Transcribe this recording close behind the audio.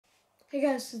Hey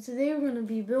guys, so today we're going to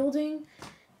be building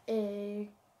a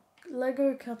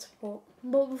Lego Catapult.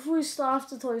 But before we start, I have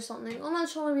to tell you something. On our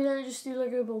channel we don't just do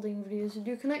Lego building videos, we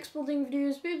do Connect building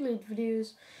videos, Beyblade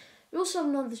videos. We also have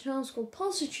another channel called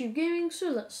Parsatube Gaming,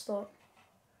 so let's start.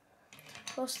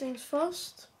 First things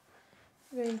first,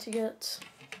 we're going to get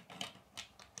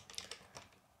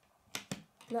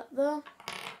that there,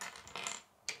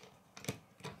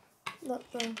 that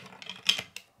there.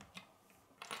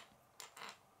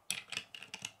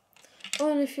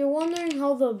 Oh, and if you're wondering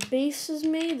how the base is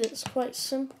made, it's quite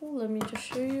simple. Let me just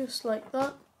show you. It's like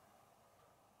that.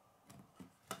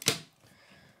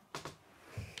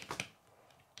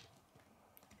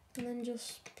 And then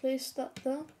just place that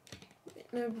there. Wait,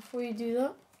 no, before you do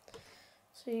that.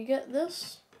 So you get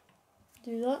this,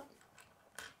 do that.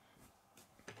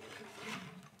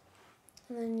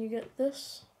 And then you get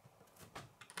this.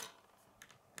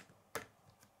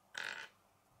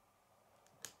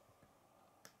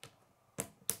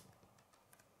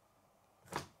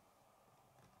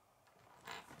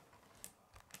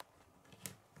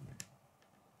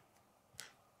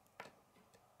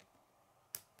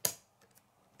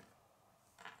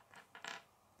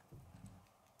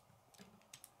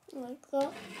 Like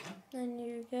that. Then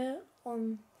you get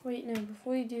on, wait no,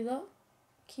 before you do that,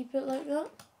 keep it like that.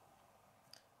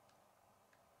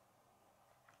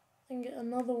 Then get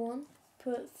another one,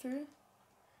 put it through,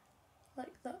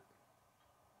 like that.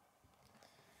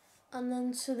 And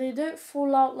then so they don't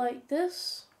fall out like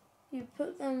this, you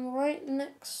put them right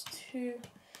next to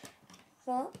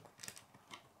that,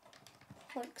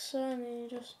 like so, and then you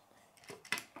just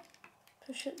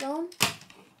push it down.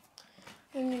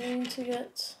 Then you're going to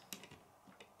get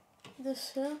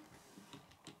this here.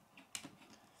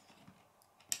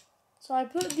 So I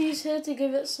put these here to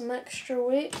give it some extra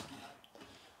weight.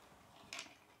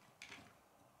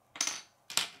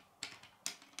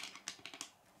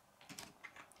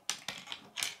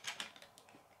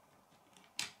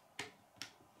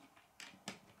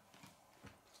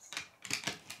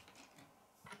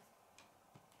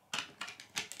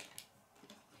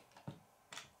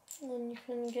 And then you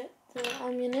can get the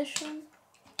ammunition.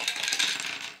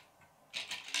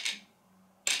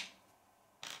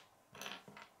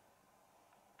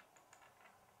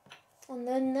 And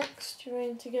then next you're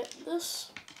going to get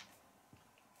this.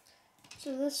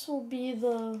 So this will be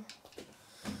the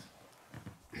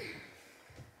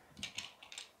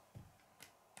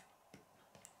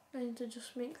going to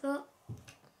just make that.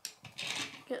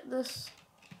 Get this.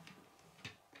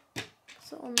 Put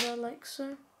it on there like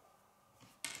so.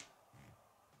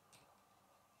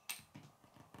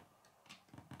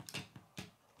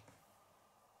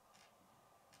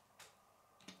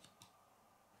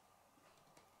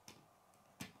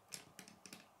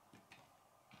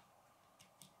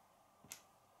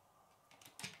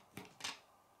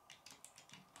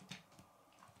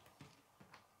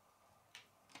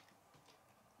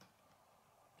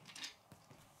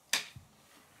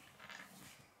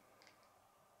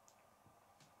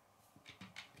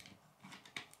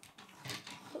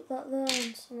 That there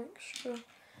and some extra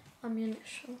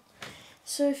ammunition.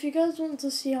 So if you guys want to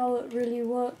see how it really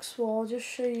works, well, I'll just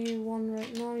show you one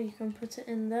right now. You can put it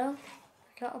in there,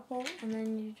 the catapult, and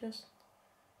then you just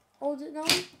hold it down,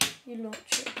 you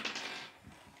launch it.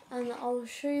 And I'll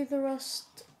show you the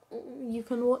rest. You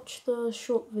can watch the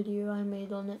short video I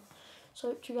made on it. So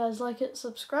I hope you guys like it.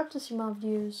 Subscribe to see my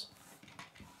videos.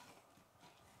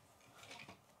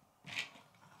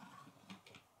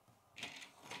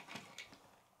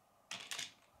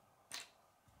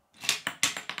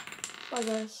 Bye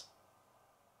guys.